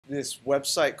this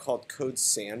website called Code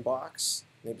Sandbox.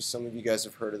 Maybe some of you guys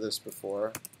have heard of this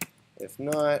before. If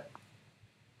not,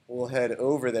 we'll head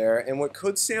over there. And what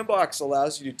Code Sandbox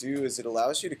allows you to do is it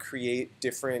allows you to create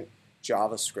different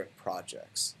JavaScript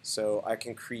projects. So I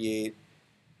can create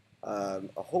a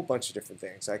whole bunch of different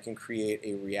things. I can create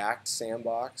a React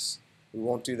sandbox. We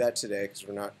won't do that today because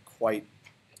we're not quite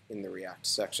in the React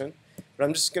section. But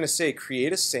I'm just going to say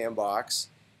create a sandbox.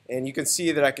 And you can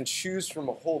see that I can choose from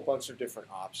a whole bunch of different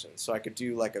options. So I could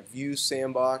do like a Vue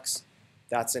sandbox.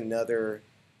 That's another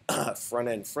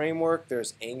front-end framework.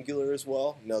 There's Angular as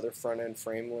well, another front-end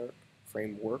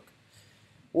framework.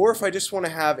 Or if I just want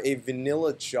to have a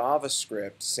vanilla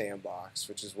JavaScript sandbox,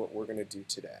 which is what we're going to do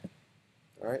today.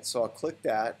 All right, so I'll click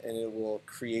that, and it will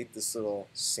create this little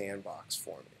sandbox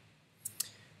for me.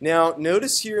 Now,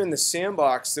 notice here in the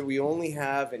sandbox that we only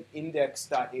have an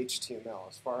index.html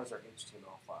as far as our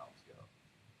HTML files go.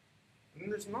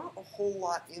 And there's not a whole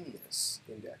lot in this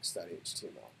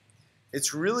index.html.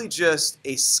 It's really just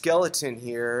a skeleton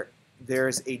here.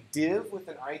 There's a div with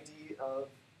an ID of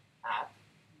app.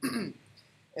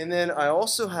 And then I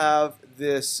also have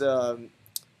this,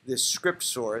 this script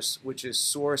source, which is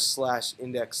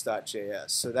source/index.js.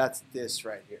 So that's this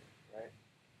right here, right?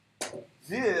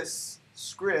 This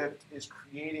script is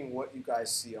creating what you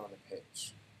guys see on the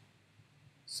page.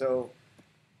 So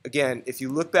again, if you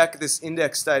look back at this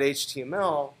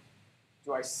index.html,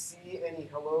 do I see any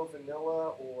hello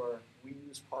vanilla or we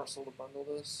use parcel to bundle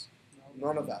this?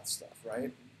 None of that stuff,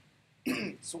 right?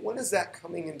 So when is that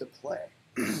coming into play?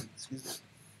 Excuse me.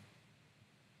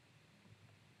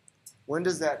 When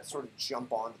does that sort of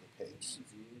jump onto the page?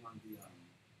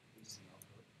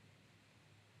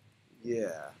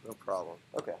 Yeah, no problem.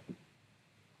 Okay,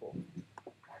 cool.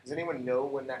 Does anyone know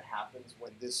when that happens,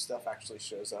 when this stuff actually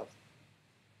shows up?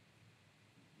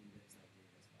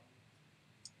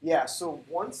 Yeah, so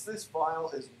once this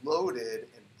file is loaded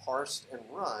and parsed and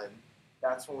run,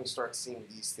 that's when we start seeing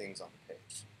these things on the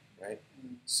page, right?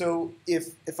 So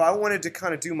if I wanted to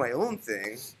kind of do my own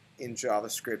thing in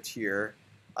JavaScript here,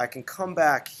 I can come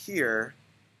back here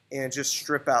and just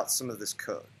strip out some of this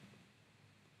code,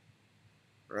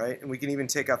 right? And we can even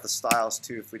take out the styles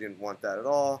too if we didn't want that at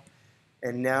all.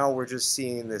 And now we're just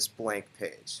seeing this blank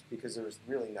page because there was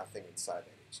really nothing inside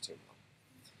that HTML.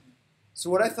 So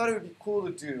what I thought it would be cool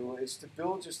to do is to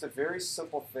build just a very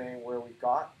simple thing where we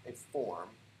got a form,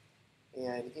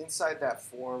 and inside that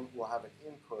form we'll have an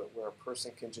input where a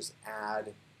person can just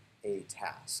add a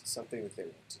task, something that they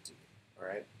want to do, all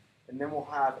right? And then we'll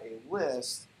have a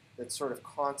list that's sort of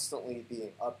constantly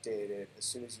being updated. As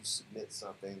soon as you submit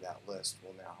something, that list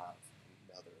will now have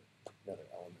another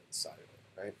element inside of it,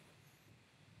 right?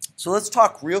 So let's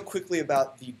talk real quickly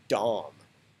about the DOM.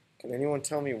 Can anyone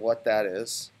tell me what that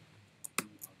is?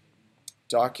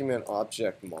 Document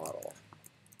Object Model,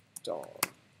 DOM.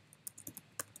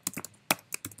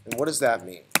 And what does that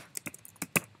mean?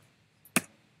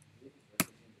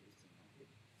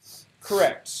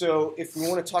 Correct. So if we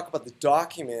want to talk about the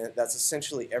document, that's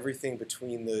essentially everything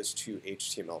between those two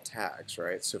HTML tags,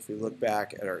 right? So if we look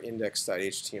back at our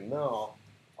index.html,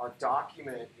 our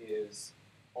document is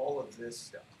all of this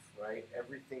stuff, right?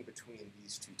 Everything between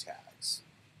these two tags.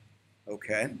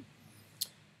 Okay.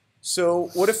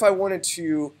 So what if I wanted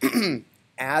to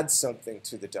add something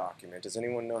to the document? Does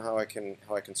anyone know how I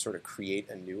can sort of create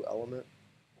a new element?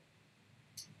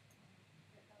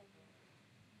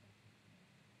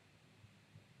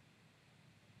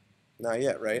 Not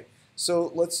yet, right?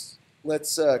 So let's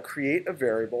create a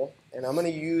variable, and I'm going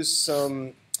to use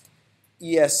some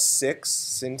ES6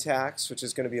 syntax, which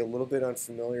is going to be a little bit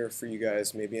unfamiliar for you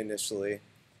guys, maybe initially,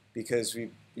 because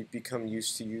we've become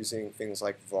used to using things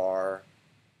like var,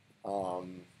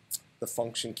 the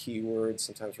function keyword.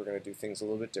 Sometimes we're going to do things a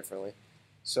little bit differently.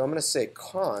 So I'm going to say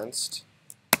const,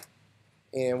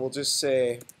 and we'll just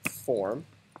say form,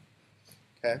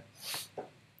 okay,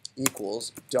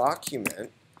 equals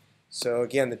document. So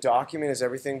again, the document is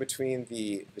everything between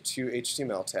the two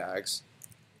HTML tags.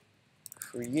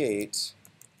 Create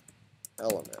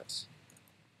element.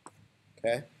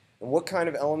 Okay? And what kind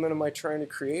of element am I trying to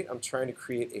create? I'm trying to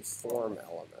create a form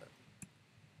element.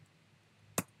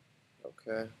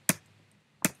 Okay?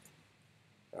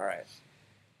 All right.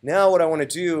 Now what I want to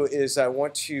do is I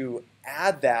want to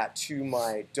add that to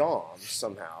my DOM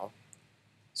somehow.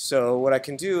 So what I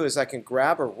can do is I can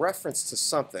grab a reference to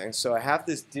something. So I have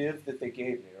this div that they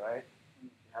gave me, right? It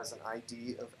has an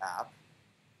ID of app.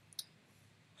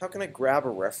 How can I grab a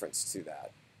reference to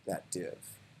that div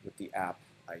with the app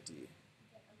ID?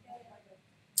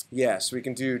 Yeah, so we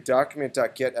can do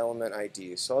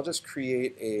document.getElementID. So I'll just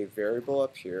create a variable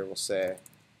up here. We'll say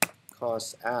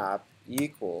const app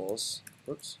equals,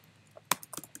 whoops,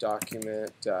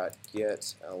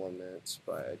 document.get element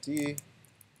by ID,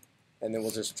 and then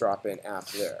we'll just drop in app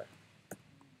there.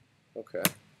 Okay.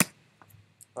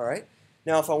 All right.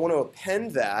 Now, if I want to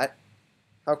append that,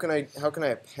 how can I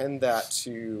append that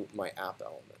to my app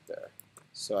element there?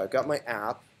 So I've got my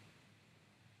app,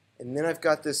 and then I've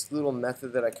got this little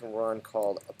method that I can run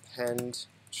called append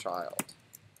child.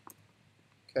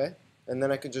 Okay, and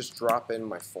then I can just drop in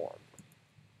my form.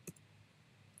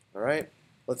 All right.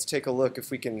 Let's take a look if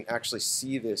we can actually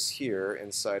see this here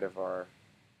inside of our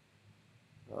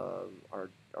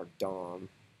DOM.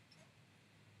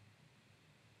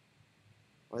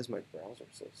 Why is my browser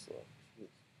so slow? Jeez.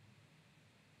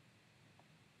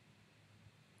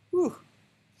 Whew.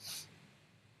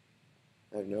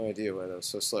 I have no idea why that was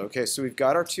so slow. Okay, so we've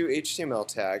got our two HTML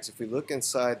tags. If we look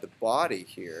inside the body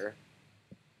here,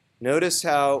 notice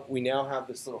how we now have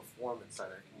this little form inside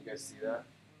there. Can you guys see that?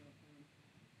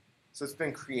 So it's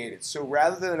been created. So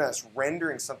rather than us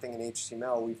rendering something in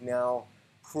HTML, we've now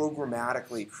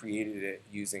programmatically created it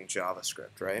using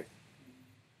JavaScript, right?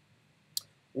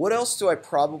 What else do I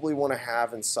probably want to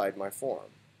have inside my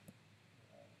form?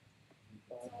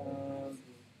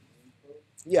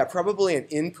 Yeah, probably an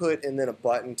input and then a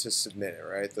button to submit it,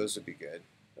 right? Those would be good.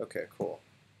 Okay, cool.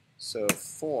 So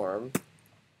form,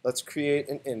 let's create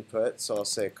an input. So I'll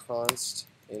say const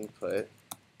input,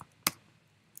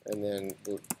 and then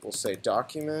we'll say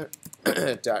document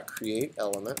dot create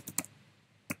element.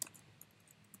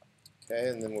 Okay,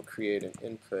 and then we'll create an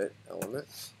input element.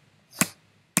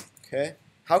 Okay.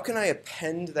 How can I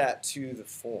append that to the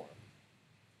form?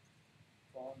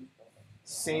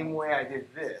 Same way I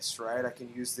did this, right? I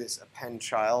can use this append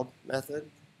child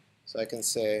method. So I can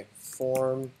say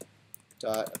form.append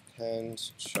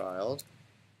child,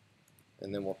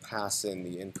 and then we'll pass in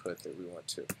the input that we want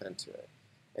to append to it.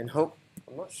 And I'm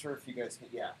not sure if you guys can,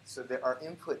 yeah, so our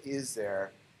input is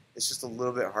there. It's just a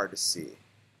little bit hard to see.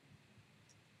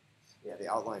 Yeah, the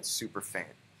outline's super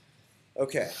faint.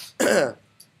 Okay.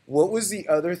 What was the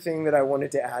other thing that I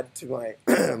wanted to add to my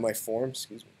my form?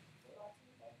 Excuse me.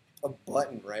 A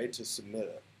button, right, to submit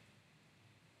it.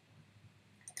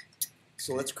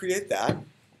 So let's create that.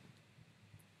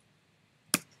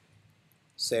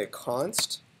 Say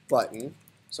const button.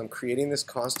 So I'm creating this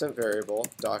constant variable,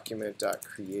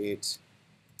 document.create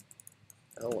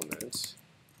element.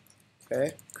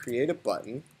 Okay, create a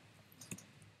button.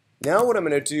 Now what I'm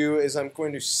going to do is I'm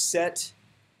going to set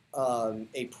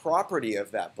a property of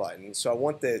that button. So I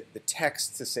want the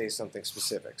text to say something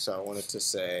specific. So I want it to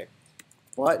say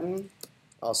button,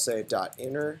 I'll say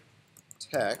 .inner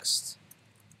text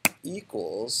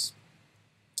equals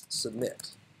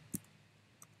submit.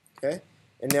 Okay,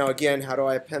 and now again, how do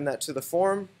I append that to the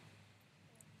form?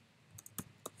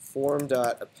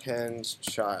 Form.append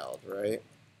child, right?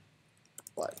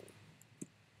 Button.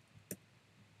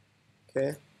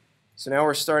 Okay. So now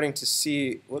we're starting to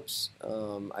see, whoops,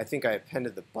 I think I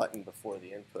appended the button before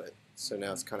the input. So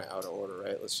now it's kind of out of order,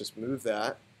 right? Let's just move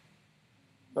that.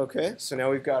 Okay, so now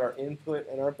we've got our input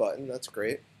and our button. That's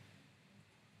great.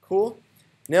 Cool.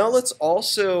 Now let's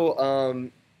also,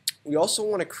 we also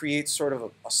want to create sort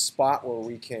of a spot where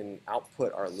we can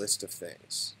output our list of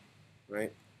things,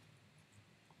 right?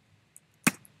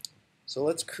 So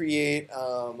let's create,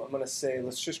 I'm going to say,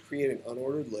 let's just create an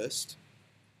unordered list.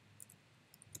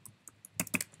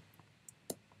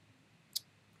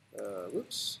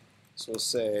 Whoops. So we'll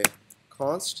say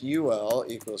const ul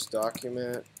equals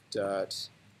document dot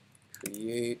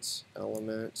create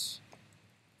element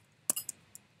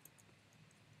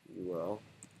ul.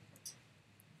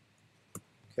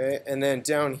 Okay, and then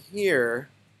down here,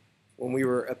 when we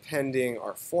were appending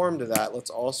our form to that, let's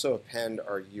also append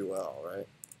our ul, right?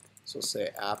 So we'll say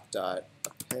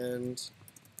app.append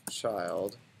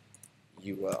child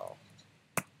ul.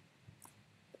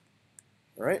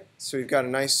 All right, so we've got a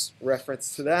nice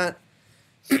reference to that.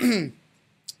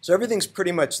 So everything's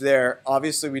pretty much there.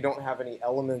 Obviously, we don't have any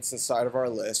elements inside of our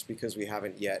list because we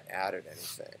haven't yet added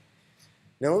anything.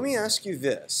 Now let me ask you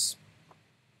this.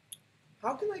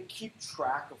 How can I keep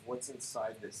track of what's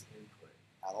inside this input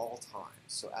at all times?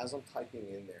 So as I'm typing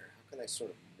in there, how can I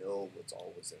sort of know what's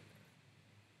always in there?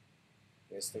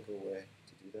 You guys think of a way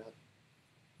to do that?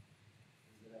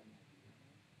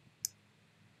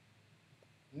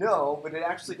 No, but it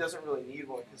actually doesn't really need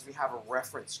one because we have a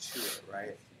reference to it,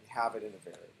 right? We have it in a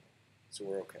variable, so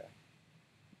we're okay.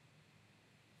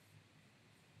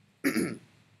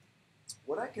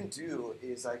 What I can do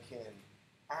is I can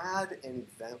add an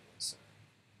event listener,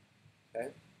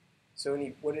 okay? So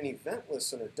what an event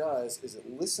listener does is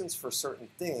it listens for certain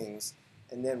things,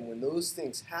 and then when those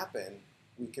things happen,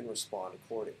 we can respond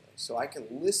accordingly. So I can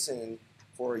listen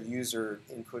for a user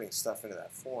inputting stuff into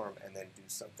that form and then do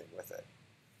something with it.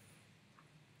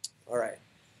 All right,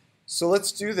 so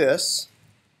let's do this.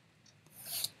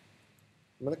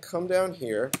 I'm going to come down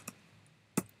here,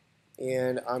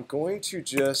 and I'm going to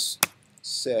just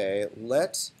say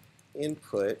let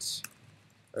input,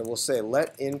 or we'll say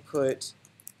let input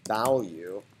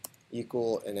value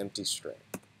equal an empty string.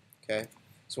 Okay?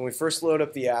 So when we first load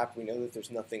up the app, we know that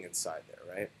there's nothing inside there,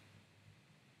 right?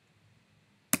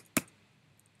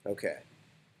 Okay.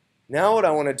 Now what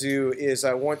I want to do is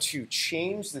I want to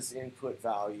change this input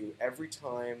value every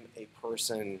time a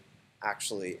person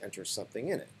actually enters something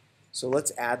in it. So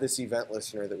let's add this event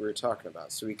listener that we were talking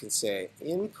about. So we can say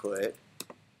input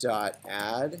dot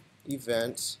add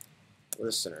event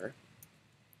listener.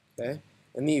 Okay?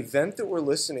 And the event that we're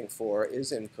listening for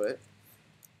is input.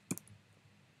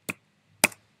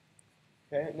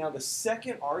 Okay? Now the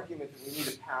second argument that we need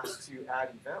to pass to add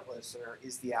event listener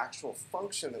is the actual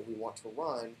function that we want to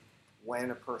run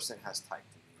when a person has typed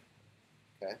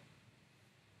in. Okay?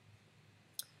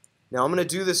 Now I'm going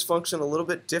to do this function a little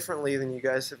bit differently than you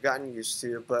guys have gotten used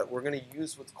to, but we're going to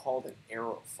use what's called an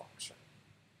arrow function.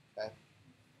 Okay?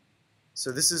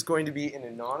 So this is going to be an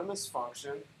anonymous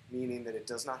function, meaning that it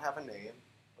does not have a name.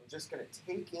 I'm just going to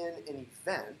take in an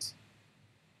event,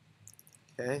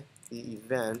 okay, the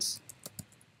event,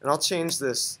 and I'll change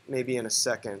this maybe in a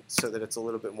second so that it's a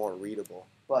little bit more readable.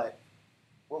 But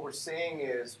what we're saying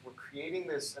is we're creating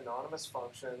this anonymous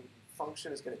function. The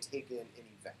function is going to take in an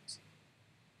event.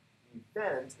 The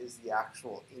event is the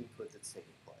actual input that's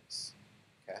taking place.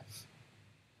 Okay?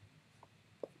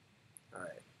 All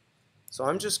right. So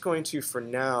I'm just going to, for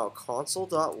now,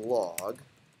 console.log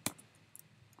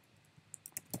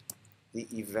the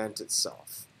event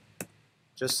itself,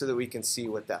 just so that we can see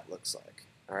what that looks like.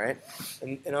 All right?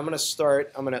 And I'm going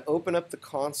to open up the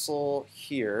console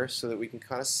here so that we can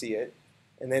kind of see it.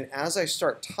 And then as I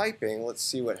start typing, let's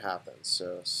see what happens.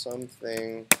 So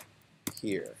something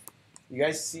here. You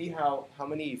guys see how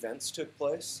many events took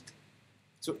place?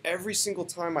 So every single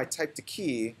time I typed a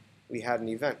key, we had an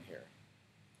event here.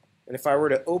 And if I were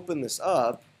to open this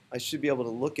up, I should be able to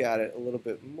look at it a little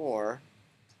bit more.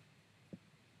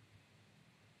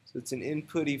 So it's an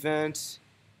input event.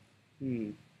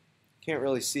 Can't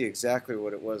really see exactly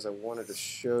what it was I wanted to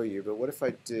show you, but what if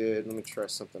I did, let me try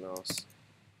something else.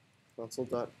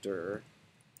 Console.dir.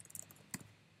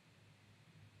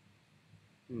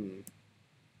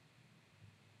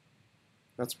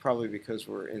 That's probably because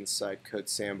we're inside Code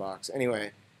Sandbox.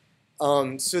 Anyway,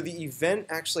 so the event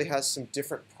actually has some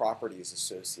different properties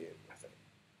associated with it.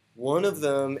 One of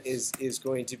them is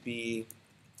going to be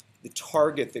the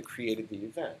target that created the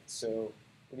event. So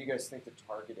what do you guys think the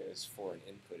target is for an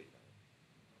input event?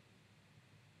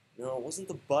 No, it wasn't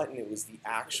the button, it was the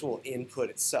actual input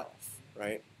itself,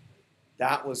 right?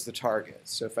 That was the target.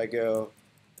 So if I go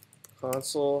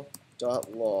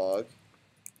console.log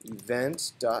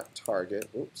event.target,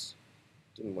 oops,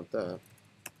 didn't want that.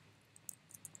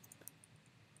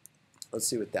 Let's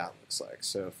see what that looks like.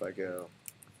 So if I go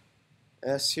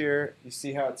S here, you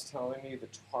see how it's telling me the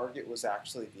target was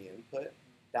actually the input?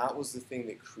 That was the thing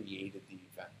that created the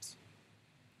event.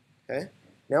 Okay?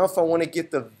 Now if I want to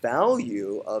get the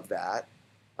value of that,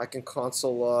 I can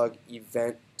console log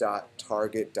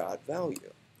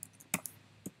event.target.value.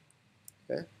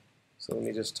 Okay? So let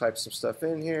me just type some stuff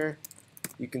in here.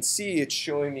 You can see it's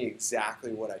showing me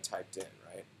exactly what I typed in,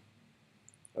 right?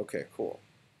 Okay, cool.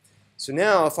 So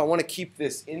now if I want to keep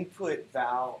this input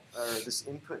value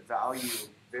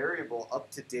variable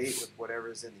up to date with whatever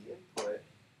is in the input,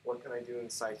 what can I do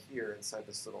inside here, inside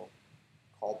this little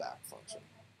callback function?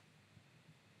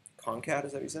 Concat,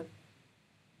 is that what you said?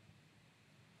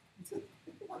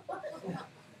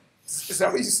 Is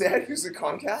that what you said? Use the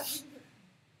concat?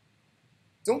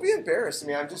 Don't be embarrassed. I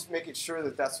mean, I'm just making sure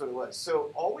that that's what it was.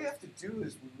 So all we have to do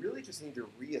is we really just need to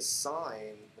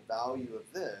reassign the value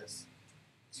of this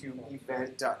to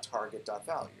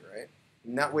event.target.value, right?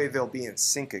 And that way they'll be in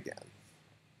sync again.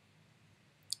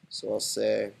 So I'll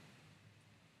say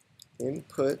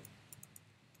input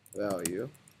value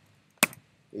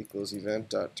equals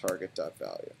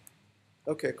event.target.value.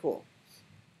 Okay, cool.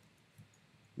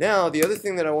 Now, the other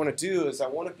thing that I want to do is I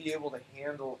want to be able to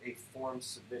handle a form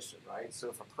submission, right? So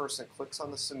if a person clicks on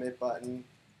the submit button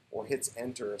or hits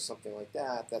enter or something like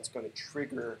that, that's going to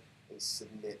trigger a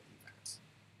submit event,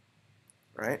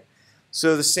 right?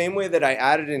 So the same way that I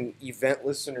added an event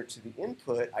listener to the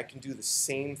input, I can do the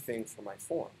same thing for my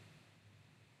form.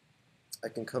 I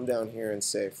can come down here and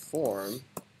say form.add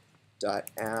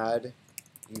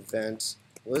event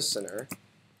listener.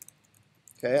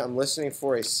 Okay, I'm listening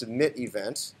for a submit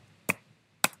event.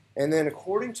 And then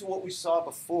according to what we saw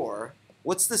before,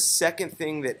 what's the second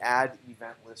thing that add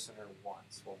event listener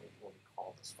wants when we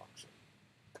call this function?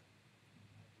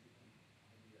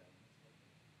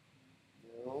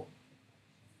 No.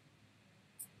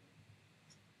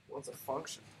 What's a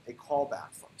function? A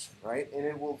callback function, right? And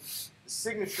the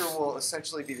signature will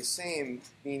essentially be the same,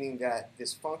 meaning that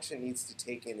this function needs to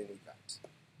take in an event.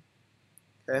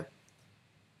 Okay?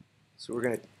 So we're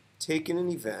going to take in an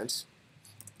event.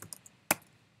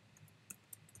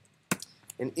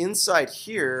 And inside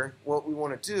here, what we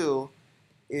want to do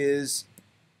is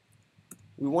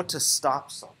we want to stop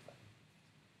something.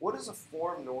 What is a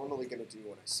form normally going to do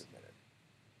when I submit it?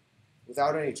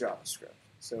 Without any JavaScript.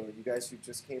 So you guys who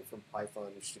just came from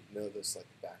Python, you should know this like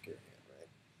the back of your hand, right?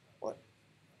 What?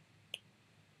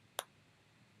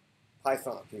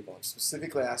 Python people. I'm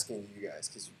specifically asking you guys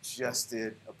because you just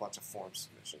did a bunch of form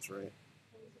submissions, right?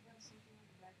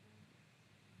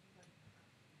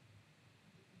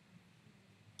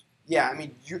 Yeah, I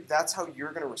mean, that's how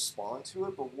you're going to respond to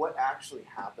it, but what actually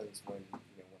happens when I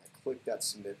click that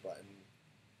submit button,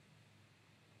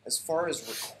 as far as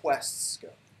requests go,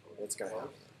 what's going to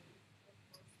happen?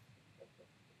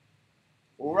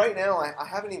 Well, right now, I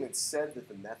haven't even said that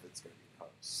the method's going to be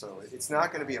post, so it's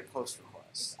not going to be a post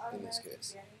request in this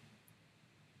case.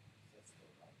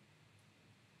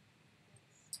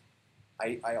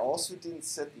 I also didn't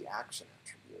set the action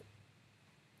attribute.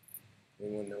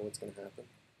 Anyone know what's going to happen?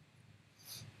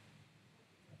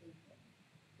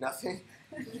 Nothing?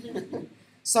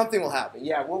 Something will happen.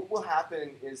 Yeah, what will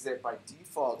happen is that by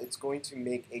default, it's going to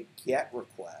make a GET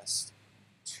request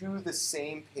to the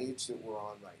same page that we're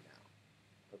on right now.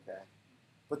 Okay?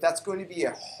 But that's going to be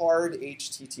a hard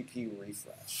HTTP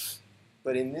refresh.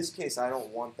 But in this case, I don't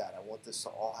want that. I want this to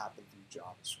all happen through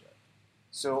JavaScript.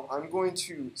 So I'm going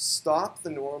to stop the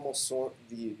normal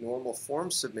form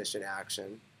submission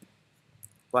action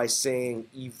by saying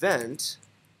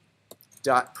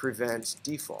event.prevent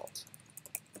default.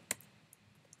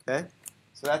 Okay?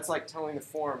 So that's like telling the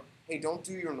form, hey, don't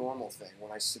do your normal thing.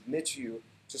 When I submit you,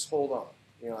 just hold on.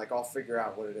 Like I'll figure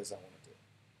out what it is I want to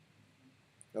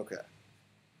do. Okay.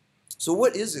 So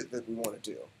what is it that we want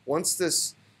to do? Once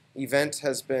this event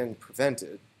has been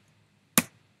prevented,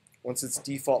 once its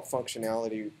default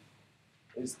functionality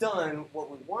is done,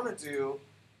 what we want to do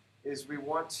is we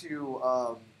want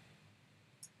to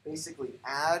basically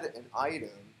add an item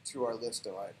to our list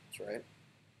of items, right?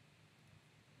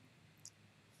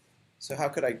 So how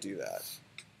could I do that?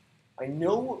 I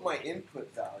know what my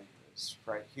input value is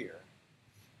right here.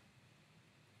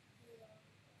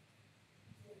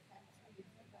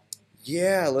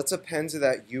 Yeah, let's append to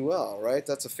that UL, right?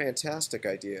 That's a fantastic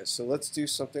idea. So let's do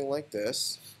something like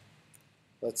this.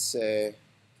 Let's say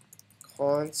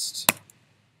const,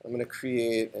 I'm going to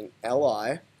create an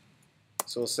li.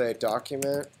 So we'll say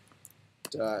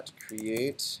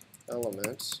document.create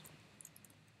element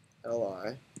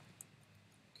li.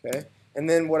 Okay? And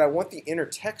then what I want the inner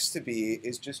text to be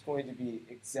is just going to be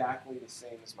exactly the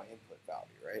same as my input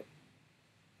value, right?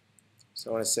 So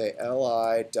I want to say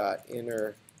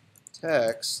li.inner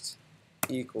text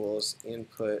equals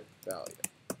input value.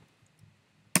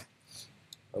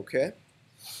 Okay?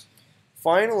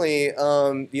 Finally,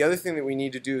 the other thing that we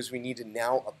need to do is we need to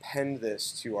now append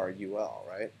this to our UL,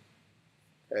 right?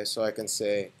 Okay, so I can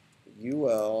say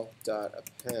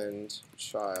ul.append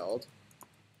child,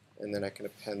 and then I can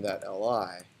append that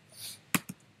li.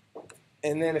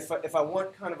 And then if I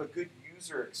want kind of a good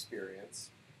user experience,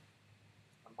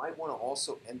 I might want to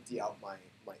also empty out my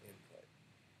input.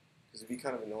 Because it'd be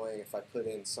kind of annoying if I put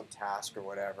in some task or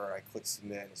whatever, I click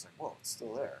submit, and it's like, whoa, it's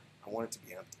still there. I want it to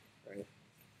be empty, right?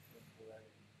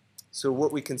 So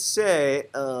what we can say,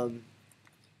 we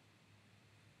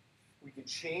can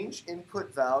change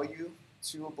input value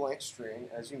to a blank string,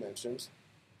 as you mentioned.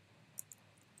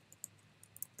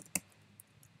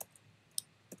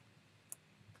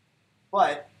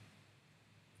 But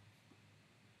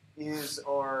is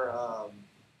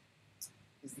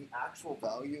the actual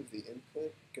value of the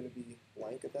input going to be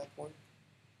blank at that point?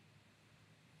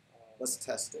 Let's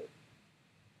test it.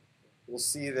 We'll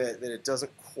see that it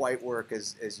doesn't quite work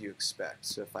as you expect.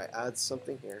 So if I add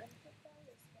something here,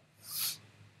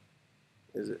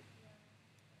 is it?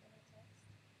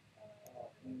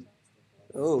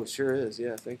 Oh, sure is.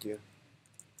 Yeah, thank you.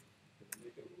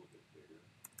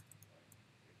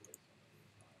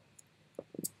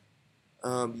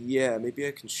 Yeah, maybe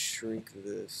I can shrink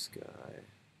this guy.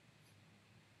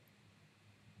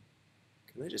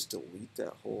 Can I just delete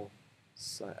that whole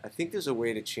side? I think there's a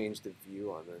way to change the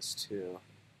view on this too.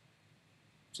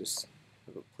 Just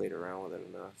haven't played around with it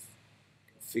enough.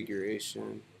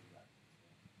 configuration.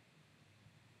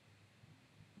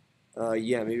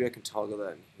 Yeah, maybe I can toggle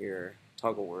that in here.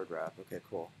 Toggle word wrap. Okay,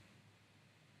 cool.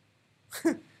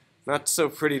 Not so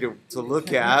pretty to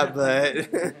look at, but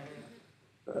I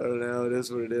don't know. It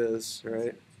is what it is,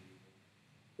 right?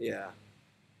 Yeah.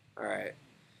 All right.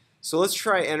 So let's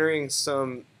try entering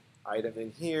some item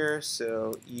in here.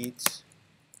 So eat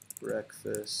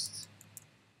breakfast.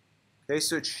 Okay,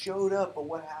 so it showed up, but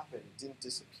what happened? It didn't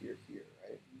disappear here,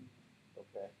 right?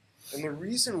 Okay. And the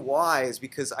reason why is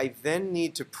because I then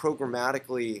need to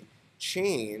programmatically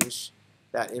change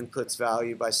that input's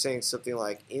value by saying something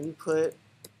like input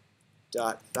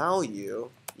dot value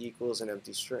equals an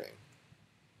empty string.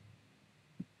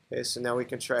 Okay, so now we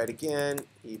can try it again.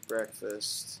 Eat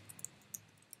breakfast.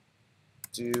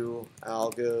 Do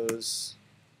algos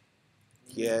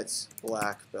get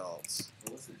black belts.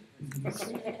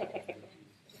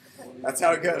 That's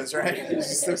how it goes, right? It's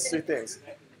just those two things.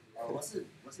 What's the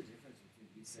difference between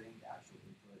resetting the actual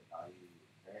input value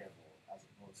variable as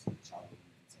opposed to the child input?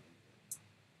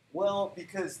 Well,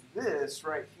 because this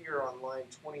right here on line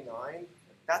 29,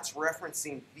 that's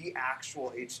referencing the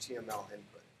actual HTML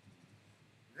input.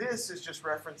 This is just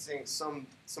referencing some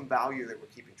value that we're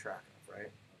keeping track of,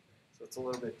 right? So it's a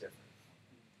little bit different.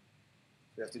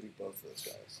 We have to do both of those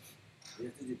guys. We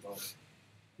have to do both.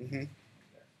 Mm-hmm.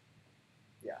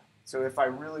 Yeah. So if I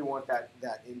really want that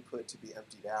input to be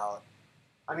emptied out,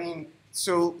 I mean,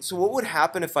 so what would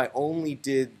happen if I only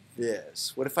did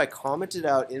this? What if I commented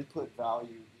out input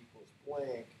value equals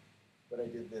blank, but I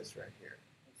did this right here?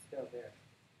 It's still there,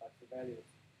 but the value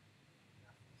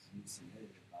is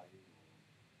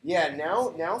Yeah,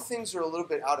 now things are a little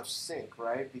bit out of sync,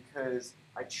 right? Because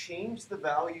I changed the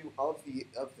value of the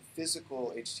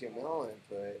physical HTML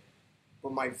input,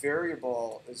 but my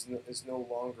variable is no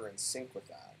longer in sync with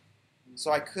that.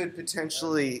 So I could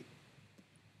potentially,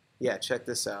 yeah, check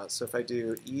this out. So if I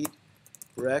do eat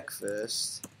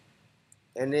breakfast,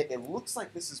 and it looks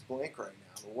like this is blank right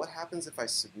now, but what happens if I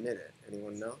submit it?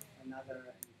 Anyone know?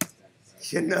 another.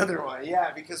 Another one,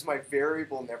 yeah, because my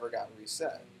variable never got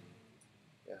reset.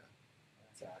 Yeah,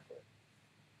 exactly.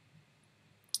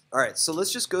 All right, so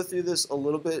let's just go through this a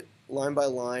little bit line by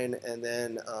line, and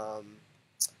then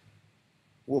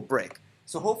we'll break.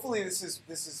 So hopefully this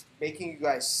is making you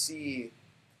guys see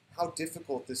how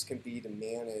difficult this can be to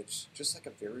manage just like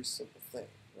a very simple thing,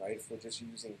 right? If we're just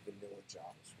using vanilla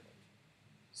JavaScript.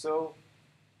 So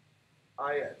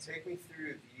take me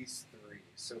through these three.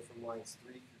 So from lines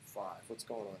 3 through 5, what's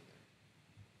going on there?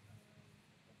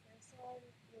 The first one,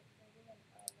 you're creating an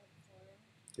web form.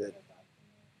 Good. For a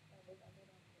document that was added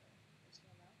on your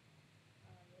HTML.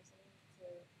 You're setting it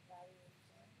to value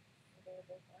form, the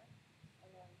variable form. And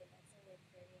then the next one, you're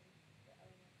creating the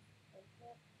element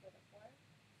input for the form.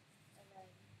 And then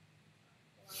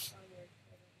the last one, you're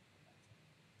creating the button.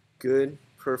 Good,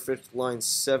 perfect. Lines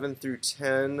 7 through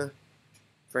 10.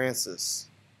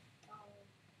 Francis. Line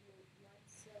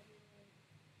 7,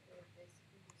 it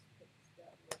basically just puts the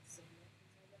word submit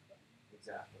inside that button.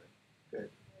 Exactly.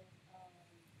 Good.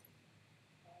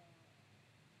 And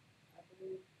I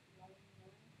believe line 9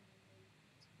 and then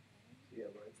Yeah,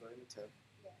 lines 9 to 10.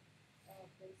 yeah,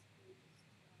 basically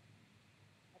just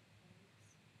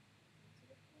appends into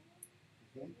the form.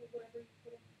 Whatever you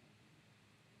put in.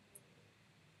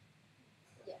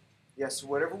 Yeah. Yeah, so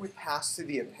whatever we pass to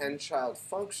the append child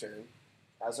function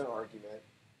as an argument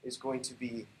is going to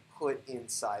be put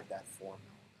inside that form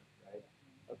element, right?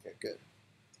 Okay, good.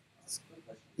 Quick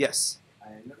question. Yes.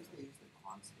 I noticed they use the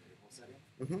const variable setting.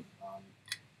 Mm-hmm.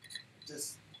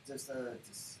 Just to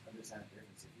understand the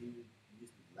difference, if you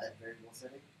use the let variable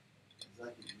setting, is it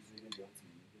like the user going to be able to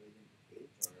manipulate the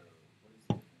page, or what is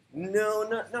the difference? No,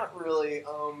 not really.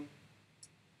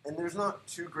 And there's not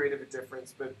too great of a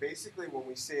difference, but basically when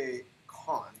we say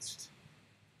const,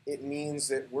 it means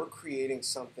that we're creating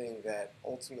something that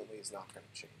ultimately is not going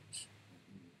to change.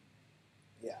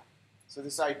 Yeah. So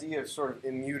this idea of sort of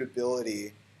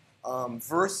immutability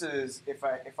versus if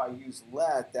I use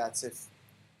let, that's if,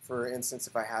 for instance,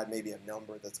 if I had maybe a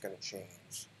number that's going to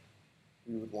change,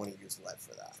 we would want to use let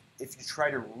for that. If you try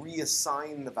to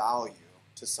reassign the value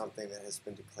to something that has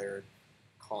been declared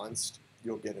const,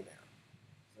 you'll get an error.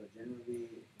 So generally,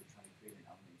 if we're trying to create an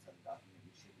element inside the document,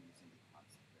 we should be using the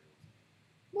const variable.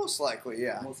 Most likely,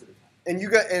 yeah. Most of the time. And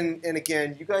you got and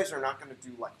again, you guys are not going to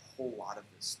do like a whole lot of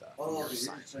this stuff. Oh, in your okay, you're just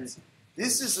assignments. trying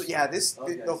This is yeah. This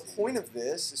Okay, the I see. point of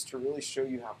this is to really show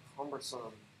you how cumbersome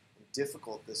and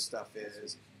difficult this stuff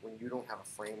is when you don't have a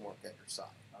framework at your side.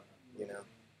 You know,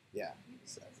 yeah. You can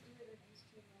So, just do it in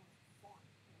HTML form.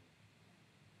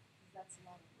 That's a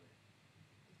lot of work.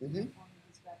 Mhm. Form is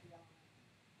just wrap it all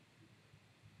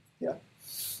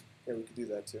Yeah, we could do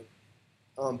that too.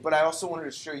 But I also wanted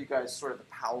to show you guys sort of the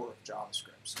power of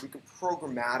JavaScript. So we can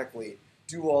programmatically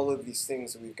do all of these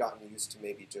things that we've gotten used to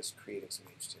maybe just creating some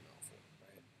HTML for,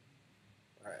 right?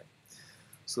 All right.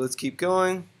 So let's keep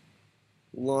going.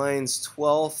 Lines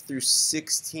 12 through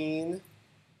 16.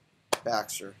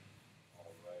 Baxter.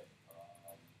 All right.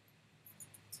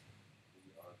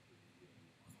 We are creating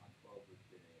on line 12, we're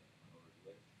creating an unordered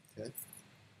list. Okay.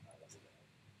 That we're going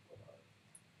to put our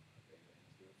data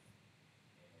into.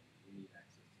 And we need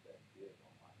access to that div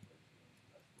on line 13.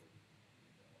 So that's where we need to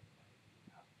overlay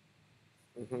the app.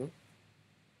 Mm-hmm.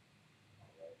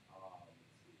 All right.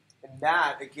 Let's see. And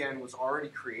that, again, was already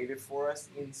created for us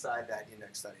inside that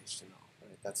index.html.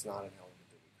 Right? That's not an element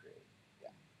that we created. Yeah.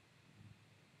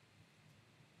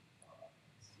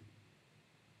 Let's see.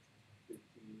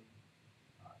 15.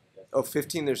 I guess. Oh,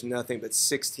 15, there's nothing, but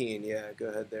 16, yeah, go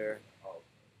ahead there. Oh,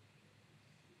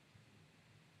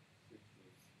 16.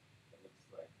 That looks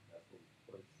like that's what we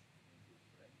push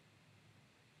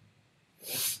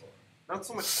into the string. Not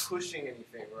so much pushing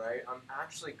anything, right? I'm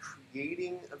actually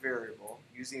creating a variable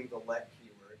using the let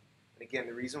keyword. And again,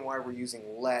 the reason why we're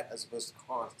using let as opposed to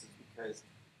const is because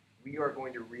we are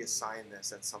going to reassign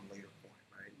this at some later point,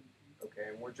 right? Okay,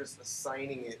 and we're just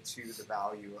assigning it to the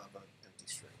value of an empty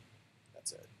string.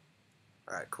 That's it.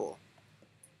 All right, cool.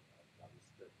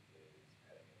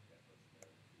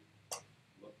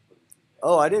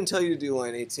 Oh, I didn't tell you to do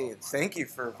line 18. Thank you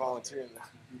for volunteering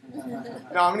that.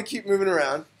 No, I'm going to keep moving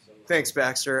around. Thanks,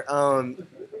 Baxter.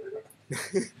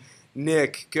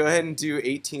 Nick, go ahead and do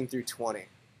 18 through 20. Okay,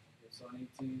 so on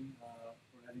 18,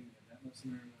 we're adding an event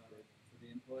listener for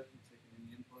the input. We're taking in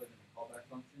the input and a callback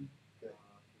function for the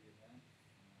event.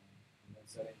 And then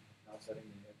setting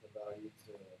the input value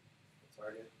to the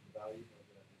target value of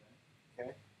the event.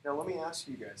 Okay. Now let me ask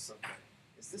you guys something.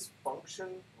 Is this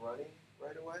function running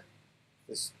right away?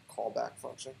 This callback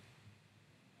function?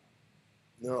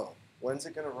 No. When's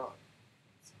it going to run?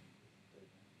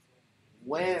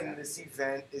 When this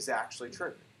event is actually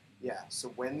triggered. Yeah, so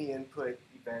when the input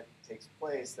event takes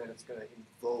place, then it's going to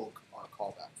invoke our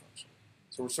callback function.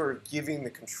 So we're sort of giving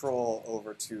the control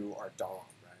over to our DOM,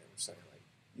 right? We're saying, like,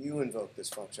 you invoke this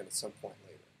function at some point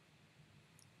later.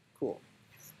 Cool.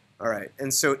 All right,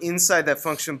 and so inside that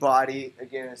function body,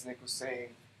 again, as Nick was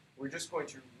saying, we're just going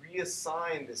to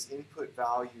reassign this input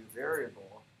value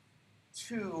variable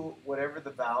to whatever the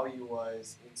value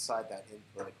was inside that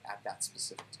input at that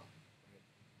specific time.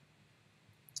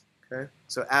 Okay.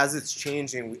 So as it's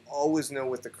changing, we always know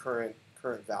what the current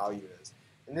value is.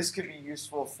 And this could be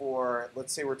useful for,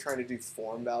 let's say we're trying to do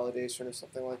form validation or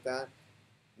something like that.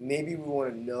 Maybe we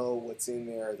want to know what's in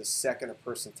there the second a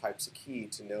person types a key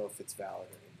to know if it's valid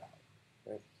or invalid.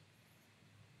 Right?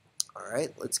 All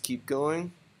right, let's keep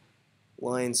going.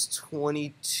 Lines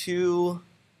 22.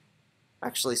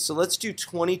 Actually, so let's do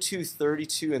 22,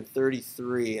 32, and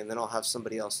 33, and then I'll have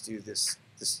somebody else do this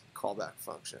callback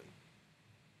function.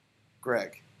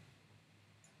 Greg.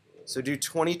 So do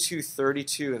 22,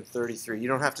 32, and 33. You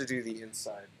don't have to do the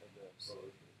inside of those. So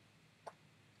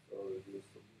you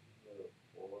submit the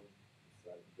form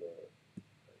inside the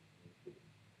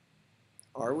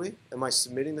Are we? Am I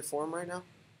submitting the form right now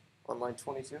on line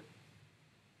 22?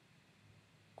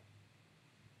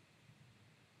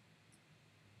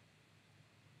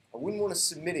 I wouldn't want to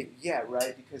submit it yet,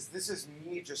 right? Because this is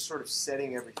me just sort of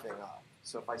setting everything up.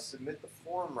 So if I submit the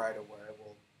form right away,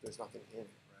 well, there's nothing in it,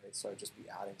 right? So I'd just be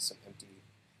adding some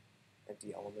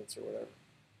empty elements or whatever.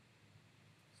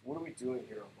 So what are we doing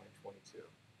here on line 22?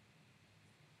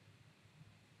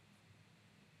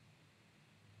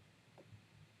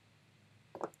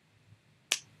 A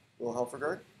little help for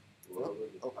Gerd? whatever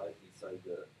the type inside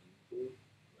the input,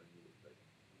 when you like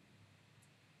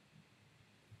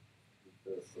with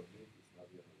the submit, it's not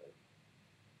gonna like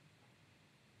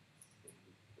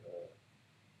submit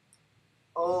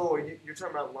Oh, you're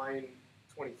talking about line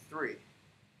 23,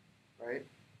 right?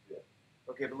 Yeah.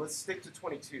 Okay, but let's stick to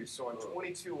 22. So on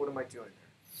 22, what am I doing there?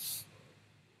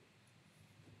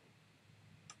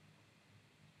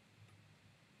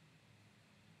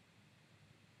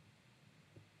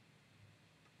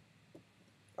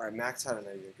 All right, Max had an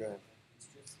idea. Go ahead. It's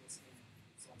just listening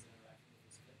if someone's interacting with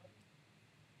this video.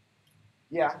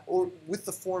 Yeah, or with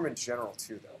the form in general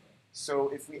too, though. So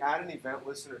if we add an event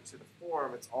listener to the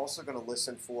form, it's also going to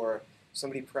listen for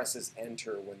somebody presses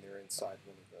enter when they're inside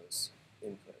one of those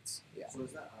inputs. Yeah. So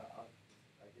is that,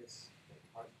 I guess,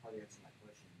 hard to answer my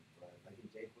question, but like in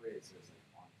jQuery it says like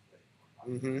on click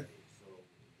or not Mhm. click. So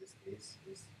in this case,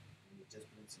 is when you just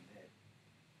put in submit,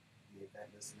 the event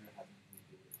listener has nothing to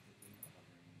do with clicking or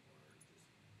hovering or just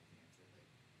answer. Like,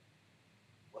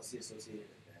 what's the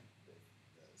associated event with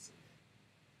the submit?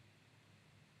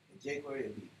 jQuery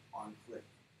it'd be on click,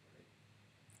 right?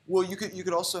 Well, you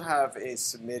could also have a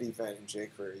submit event in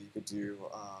jQuery. You could do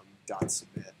dot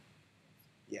submit.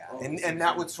 Yeah, Oh, and so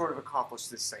that would sort of accomplish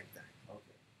the same thing.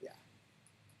 Okay.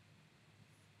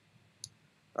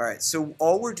 All right, so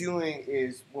all we're doing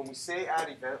is when we say add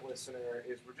event listener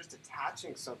is we're just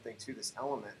attaching something to this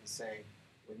element and saying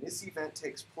when this event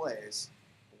takes place,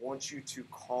 I want you to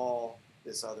call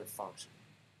this other function,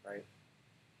 right?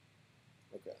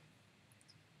 Okay.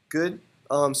 Good.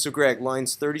 So Greg,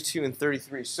 lines 32 and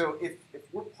 33. So if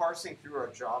we're parsing through our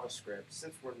JavaScript,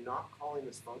 since we're not calling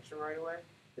this function right away,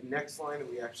 the next line that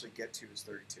we actually get to is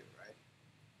 32,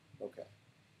 right? Okay.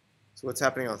 So what's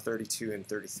happening on 32 and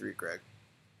 33, Greg?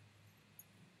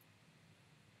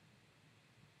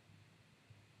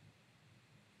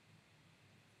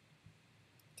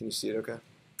 Can you see it okay?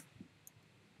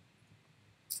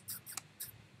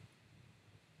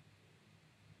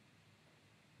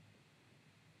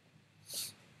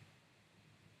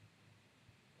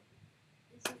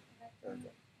 Is it connecting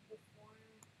the form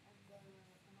and the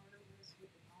unordered list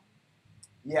with the DOM?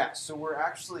 Yeah, so we're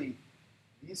actually,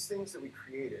 these things that we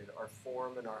created, our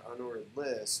form and our unordered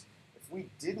list, if we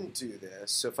didn't do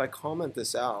this, so if I comment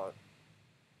this out,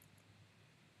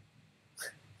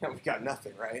 we've got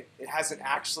nothing, right? It hasn't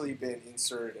actually been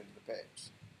inserted into the page.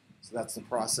 So that's the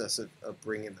process of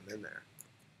bringing them in there.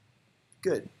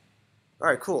 Good. All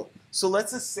right, cool. So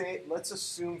let's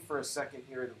assume for a second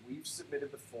here that we've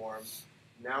submitted the form.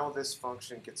 Now this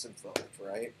function gets invoked,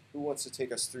 right? Who wants to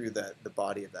take us through the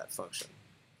body of that function?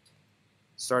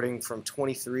 Starting from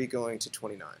 23 going to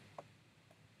 29.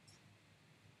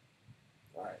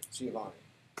 All right, Giovanni.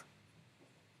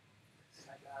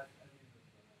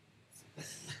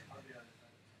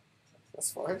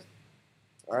 That's fine.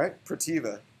 All right,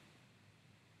 Prativa.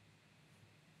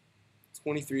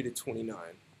 23 to 29.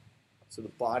 So the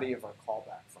body of our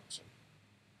callback function.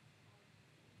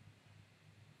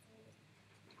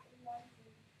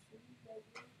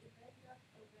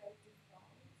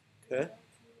 Okay.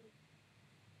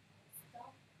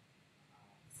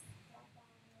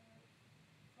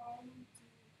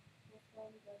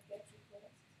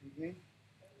 Mm-hmm.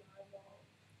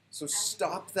 So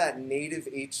stop that native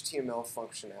HTML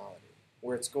functionality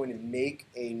where it's going to make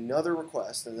another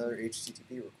request, another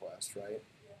HTTP request, right?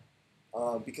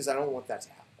 Because I don't want that to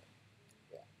happen.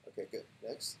 Yeah. Okay, good.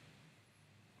 Next.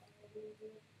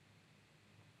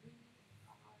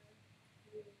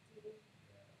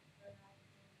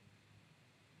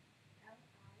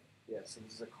 Yeah, so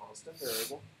this is a constant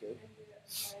variable. Good. And we're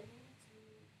assigning to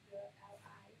the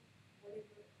li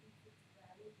whatever input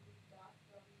value we got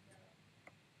from the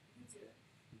user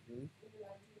Mm-hmm. in the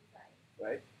line 25.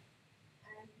 Right.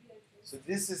 And we are just So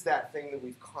this is that thing that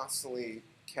we've constantly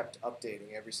kept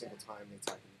updating every single time they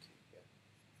type in the key. Yeah.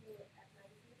 so at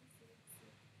line 26,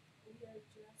 we are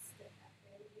just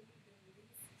appending the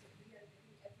list we are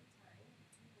getting every time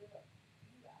to the UI.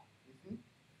 Mm-hmm.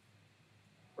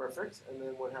 Perfect. And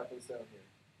then what happens down here?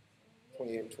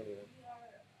 28 and 29. We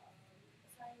are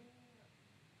assigning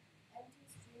empty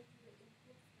string to the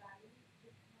input value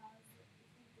because if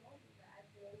we don't do that,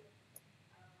 then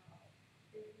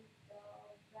the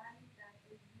value that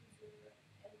the user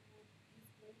input is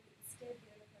going to stay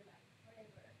there for like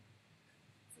forever.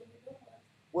 So we don't want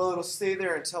Well, it'll stay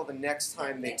there until the next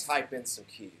time they Next. type in some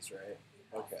keys, right?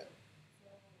 Okay.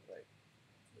 So Right.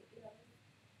 in order to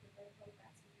prevent from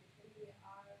that situation, we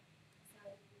are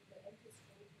assigning the empty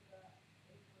string to the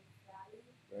input value.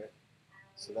 Right.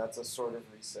 And So that's a sort of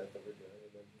reset that we're doing.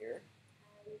 And then here.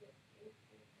 and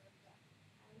input data.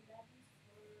 And that is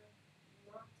for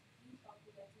not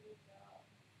depopulating the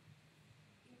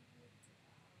input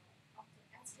of the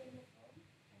HTML form.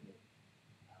 And if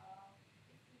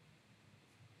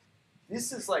we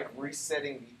This is like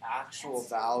resetting the actual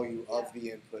value of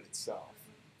the input itself.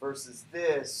 Versus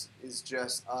this is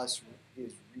just us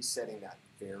is resetting that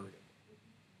variable.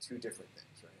 Two different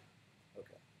things, right?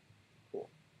 Okay. Cool.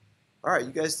 All right,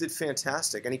 you guys did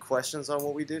fantastic. Any questions on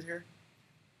what we did here?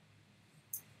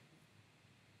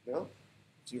 No?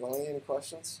 Giovanni, any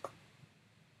questions?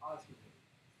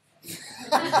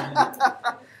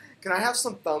 Can I have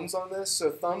some thumbs on this?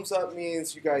 So thumbs up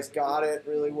means you guys got it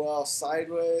really well.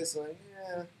 Sideways, like,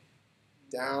 yeah.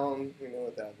 Down, you know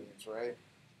what that means, right?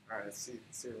 All right, let's see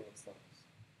everyone's thumbs.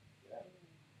 Yeah.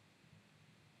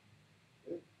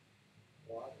 Good.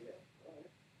 A lot, yeah. All right.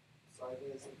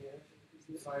 Sideways in here.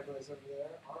 Sideways over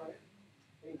there. All right.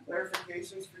 Any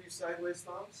clarifications for you sideways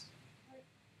thumbs? it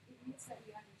means that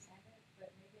we understand it, but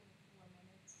maybe in a few more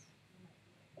minutes we might be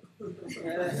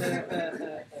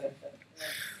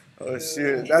like, Oh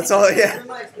shoot, that's all. Yeah,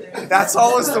 that's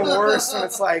always the worst when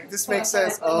it's like this makes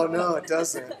sense. Oh no, it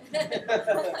doesn't.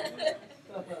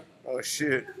 Oh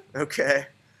shoot. Okay.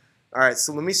 All right.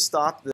 So let me stop this.